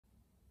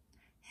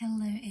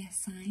Hello air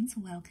signs,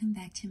 welcome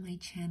back to my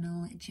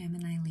channel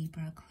Gemini,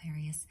 Libra,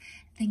 Aquarius.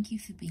 Thank you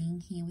for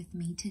being here with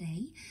me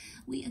today.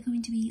 We are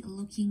going to be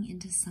looking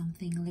into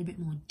something a little bit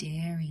more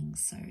daring,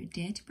 so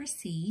dare to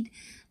proceed.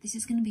 This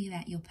is going to be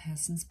about your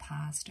person's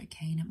past,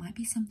 okay, and it might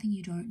be something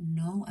you don't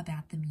know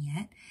about them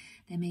yet.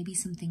 There may be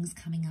some things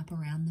coming up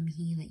around them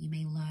here that you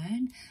may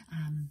learn.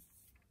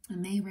 It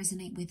may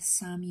resonate with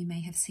some. You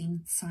may have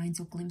seen signs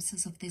or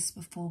glimpses of this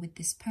before with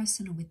this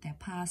person or with their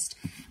past,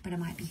 but it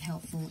might be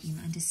helpful in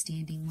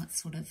understanding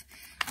what's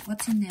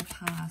in their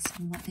past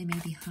and what they may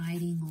be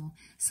hiding or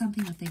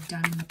something that they've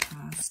done in the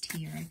past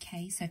here,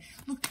 okay? So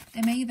look,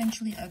 they may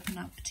eventually open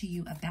up to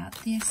you about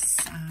this.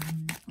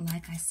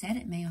 Like I said,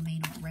 it may or may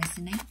not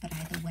resonate, but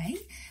either way,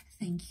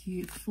 thank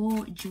you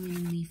for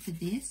joining me for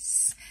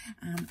this.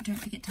 Don't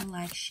forget to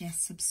like, share,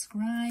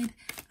 subscribe,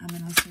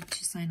 and also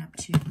to sign up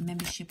to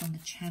membership on the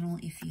channel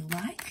if you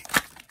like.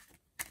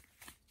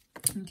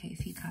 Okay,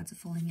 a few cards are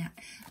falling out.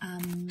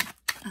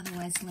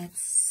 Otherwise,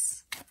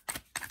 let's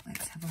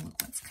have a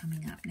look what's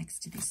coming up next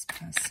to this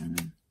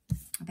person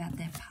about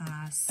their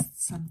past,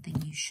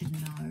 something you should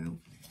know.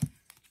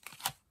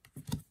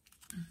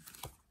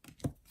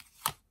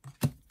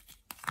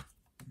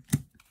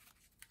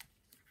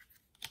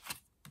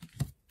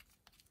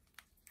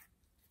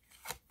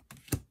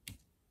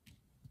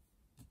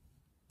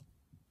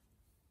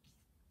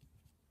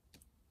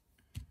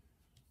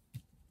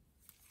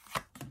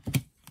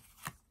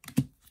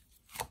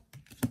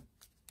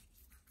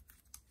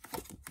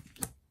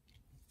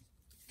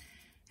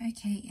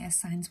 Okay, air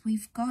signs,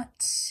 we've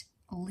got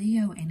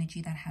Leo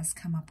energy that has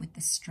come up with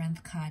the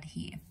Strength card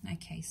here.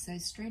 Okay, so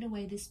straight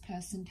away this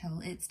person,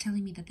 it's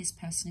telling me that this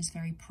person is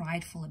very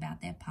prideful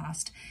about their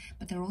past,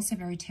 but they're also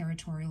very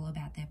territorial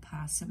about their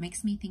past. So it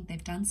makes me think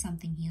they've done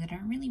something here that I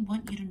don't really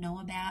want you to know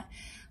about.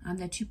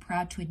 They're too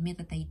proud to admit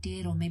that they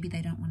did, or maybe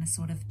they don't want to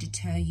sort of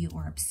deter you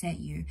or upset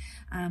you.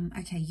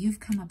 Okay, you've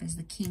come up as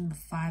the King, the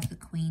Five, the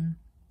Queen,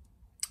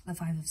 the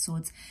Five of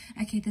Swords.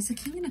 Okay, there's a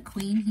King and a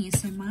Queen here,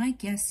 so my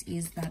guess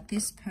is that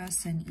this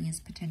person is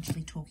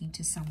potentially talking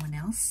to someone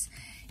else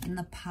in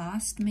the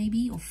past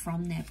maybe, or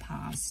from their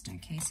past.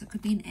 Okay, so it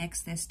could be an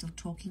ex they're still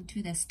talking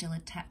to, they're still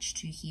attached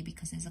to here,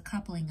 because there's a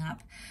coupling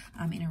up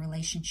in a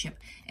relationship.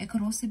 It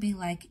could also be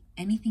like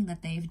anything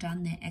that they've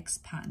done, their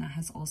ex-partner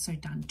has also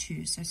done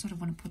too, so I sort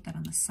of want to put that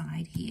on the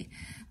side here.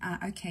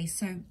 Okay,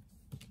 so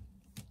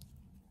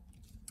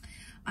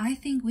I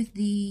think with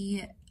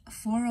the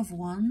Four of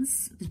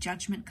Wands, the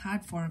Judgment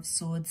card, Four of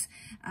Swords,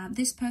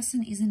 this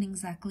person isn't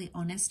exactly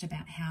honest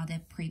about how their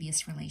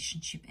previous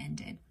relationship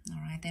ended. All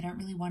right, they don't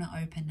really want to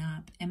open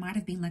up. It might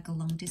have been like a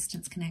long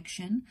distance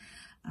connection.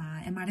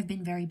 It might have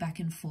been very back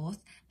and forth,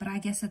 but I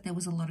guess that there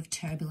was a lot of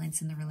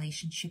turbulence in the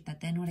relationship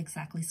that they're not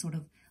exactly sort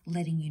of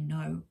letting you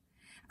know.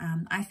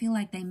 I feel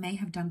like they may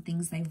have done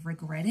things they've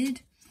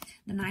regretted.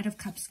 The Knight of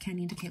Cups can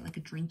indicate like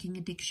a drinking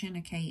addiction.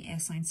 Okay, air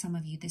sign, some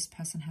of you, this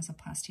person has a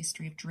past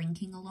history of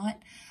drinking a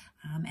lot.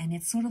 And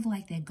it's sort of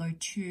like their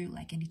go-to,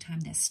 like anytime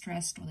they're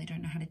stressed or they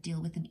don't know how to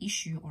deal with an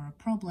issue or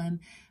a problem,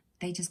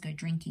 they just go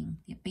drinking.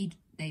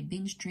 They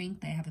binge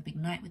drink, they have a big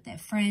night with their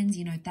friends.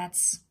 You know,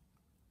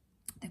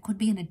 there could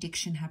be an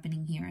addiction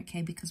happening here,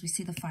 okay, because we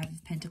see the Five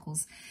of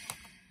Pentacles.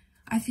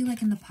 I feel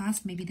like in the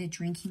past, maybe their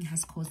drinking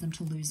has caused them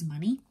to lose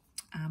money.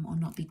 Or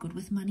not be good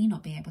with money,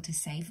 not be able to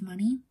save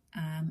money.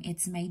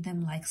 It's made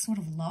them like sort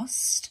of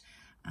lost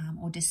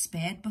or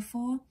despaired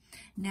before.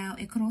 Now,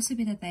 it could also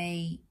be that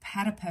they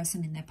had a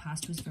person in their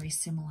past who was very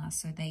similar.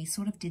 So they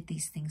sort of did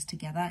these things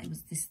together.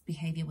 This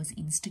behavior was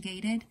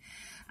instigated.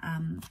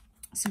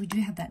 So we do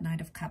have that Knight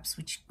of Cups,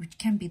 which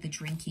can be the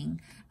drinking.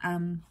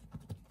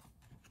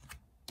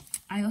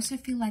 I also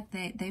feel like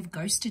they've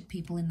ghosted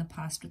people in the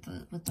past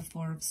with the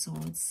Four of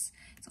Swords.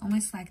 It's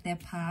almost like their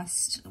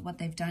past, what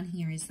they've done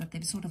here is that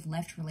they've sort of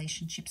left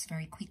relationships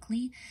very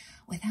quickly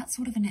without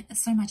sort of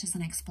so much as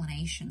an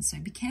explanation. So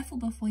be careful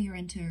before you're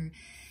into,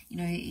 you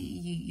know,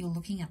 you're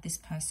looking at this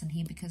person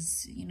here,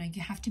 because, you know,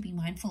 you have to be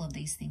mindful of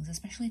these things,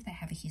 especially if they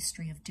have a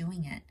history of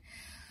doing it.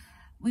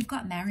 We've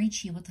got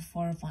marriage here with the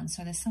Four of Wands.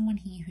 So there's someone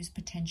here who's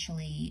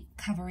potentially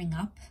covering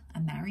up a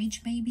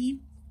marriage, maybe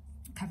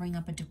covering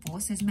up a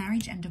divorce. There's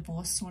marriage and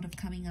divorce sort of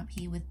coming up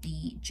here with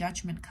the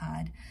Judgment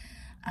card.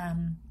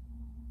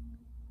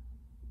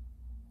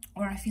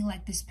 Or I feel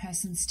like this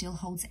person still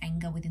holds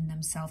anger within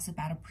themselves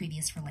about a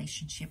previous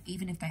relationship,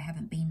 even if they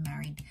haven't been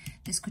married.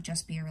 This could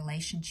just be a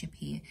relationship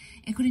here.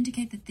 It could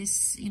indicate that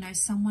this, you know,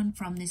 someone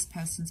from this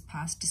person's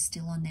past is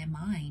still on their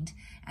mind,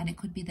 and it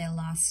could be their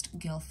last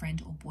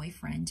girlfriend or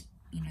boyfriend,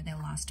 you know, their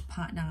last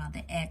partner,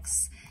 their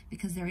ex,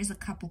 because there is a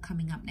couple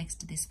coming up next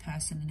to this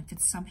person, and if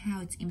it's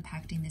somehow it's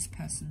impacting this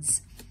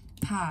person's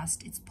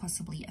past, it's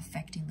possibly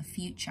affecting the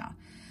future.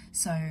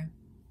 So,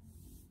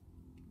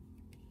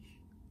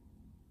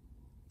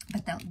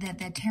 but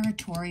they're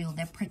territorial,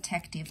 they're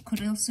protective,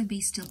 could also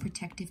be still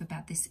protective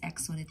about this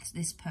ex or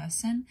this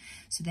person.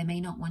 So they may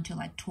not want to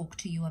like talk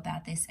to you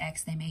about this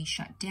ex, they may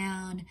shut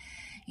down,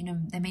 you know,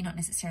 they may not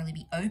necessarily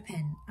be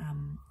open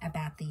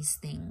about these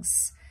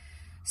things.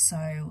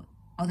 So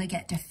or they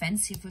get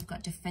defensive. We've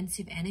got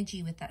defensive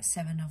energy with that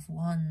Seven of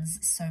Wands.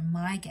 So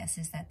my guess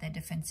is that they're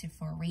defensive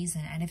for a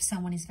reason. And if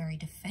someone is very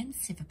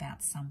defensive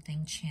about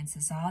something,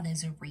 chances are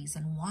there's a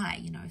reason why.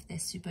 You know, if they're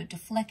super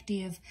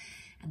deflective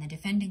and they're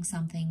defending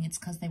something, it's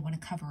because they want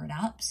to cover it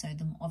up. So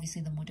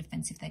obviously the more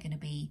defensive they're going to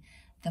be,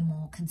 the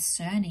more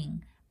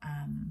concerning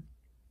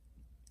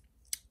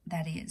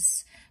that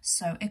is.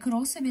 So it could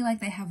also be like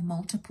they have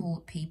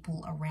multiple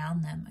people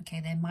around them. Okay,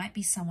 there might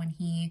be someone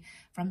here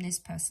from this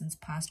person's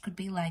past. Could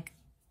be like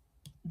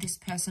this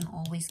person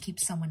always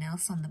keeps someone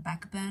else on the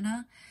back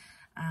burner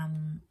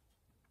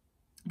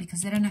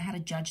because they don't know how to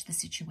judge the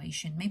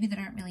situation. Maybe they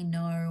don't really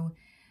know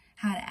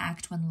how to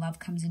act when love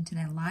comes into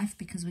their life,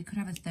 because we could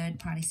have a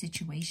third-party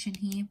situation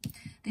here.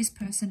 This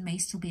person may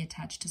still be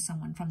attached to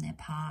someone from their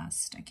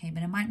past, okay,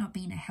 but it might not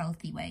be in a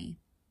healthy way.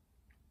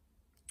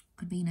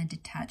 Could be in a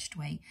detached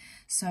way.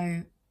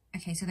 So,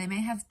 okay, so they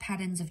may have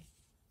patterns of,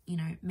 you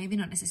know, maybe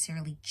not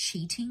necessarily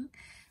cheating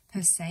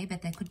per se,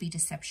 but there could be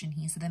deception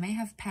here. So they may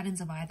have patterns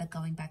of either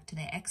going back to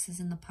their exes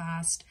in the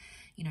past,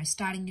 you know,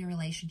 starting new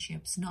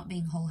relationships, not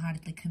being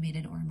wholeheartedly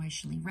committed or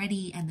emotionally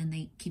ready, and then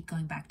they keep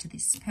going back to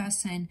this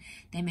person.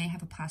 They may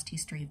have a past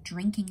history of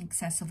drinking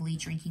excessively,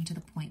 drinking to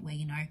the point where,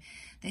 you know,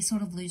 they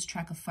sort of lose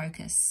track of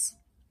focus.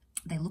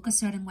 They look a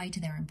certain way to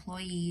their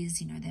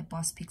employees, you know, their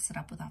boss picks it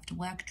up with after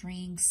work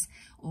drinks,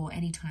 or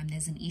anytime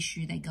there's an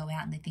issue, they go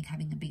out and they think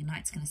having a big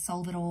night's going to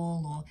solve it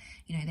all, or,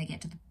 you know, they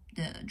get to the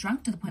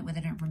drunk to the point where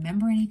they don't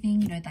remember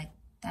anything. You know,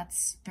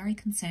 that's very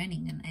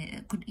concerning, and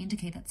it could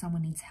indicate that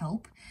someone needs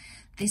help.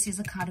 This is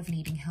a card of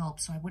needing help,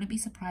 so I wouldn't be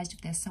surprised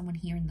if there's someone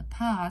here in the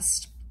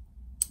past,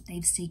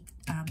 they've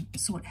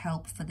sought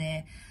help for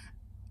their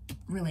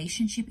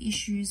relationship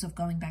issues of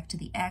going back to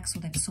the ex, or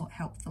they've sought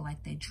help for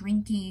like their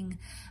drinking,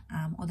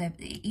 or they've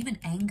even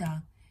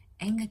anger.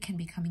 Anger can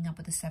be coming up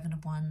with the Seven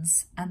of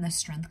Wands and the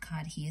Strength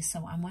card here.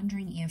 So I'm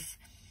wondering if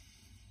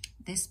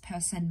this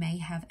person may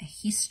have a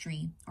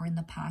history, or in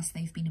the past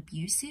they've been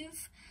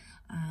abusive,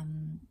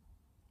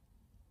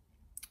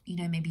 you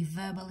know, maybe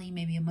verbally,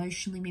 maybe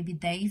emotionally, maybe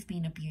they've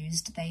been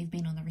abused, they've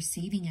been on the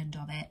receiving end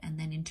of it, and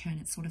then in turn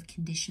it sort of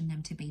conditioned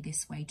them to be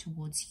this way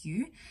towards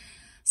you.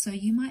 So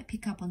you might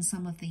pick up on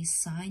some of these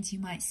signs. You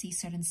might see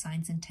certain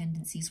signs and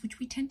tendencies, which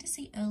we tend to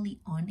see early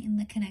on in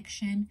the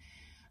connection.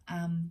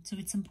 So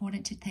it's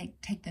important to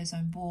take those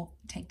on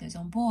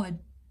board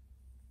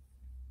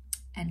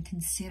and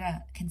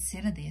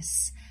consider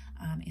this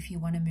if you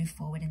want to move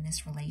forward in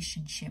this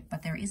relationship.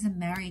 But there is a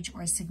marriage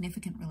or a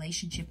significant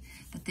relationship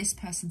that this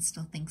person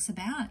still thinks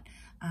about,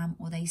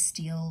 or they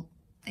still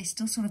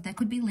sort of, there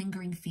could be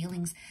lingering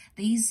feelings.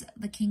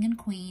 The King and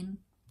Queen,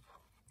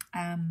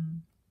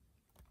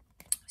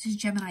 this is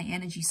Gemini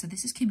energy, so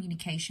this is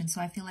communication.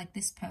 So I feel like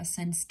this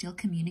person still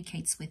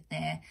communicates with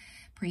their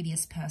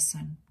previous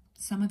person.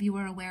 Some of you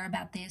are aware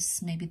about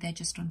this. Maybe they're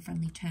just on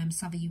friendly terms.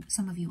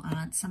 Some of you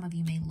aren't. Some of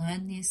you may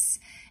learn this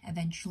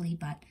eventually,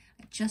 but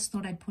I just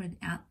thought I'd put it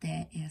out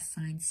there, air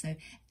signs. So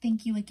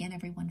thank you again,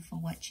 everyone, for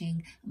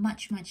watching.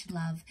 Much, much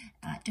love.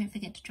 Don't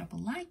forget to drop a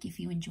like if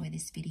you enjoy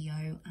this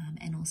video,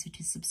 and also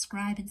to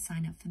subscribe and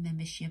sign up for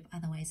membership.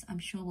 Otherwise, I'm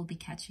sure we'll be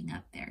catching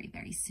up very,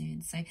 very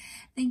soon. So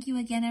thank you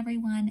again,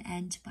 everyone,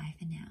 and bye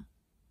for now.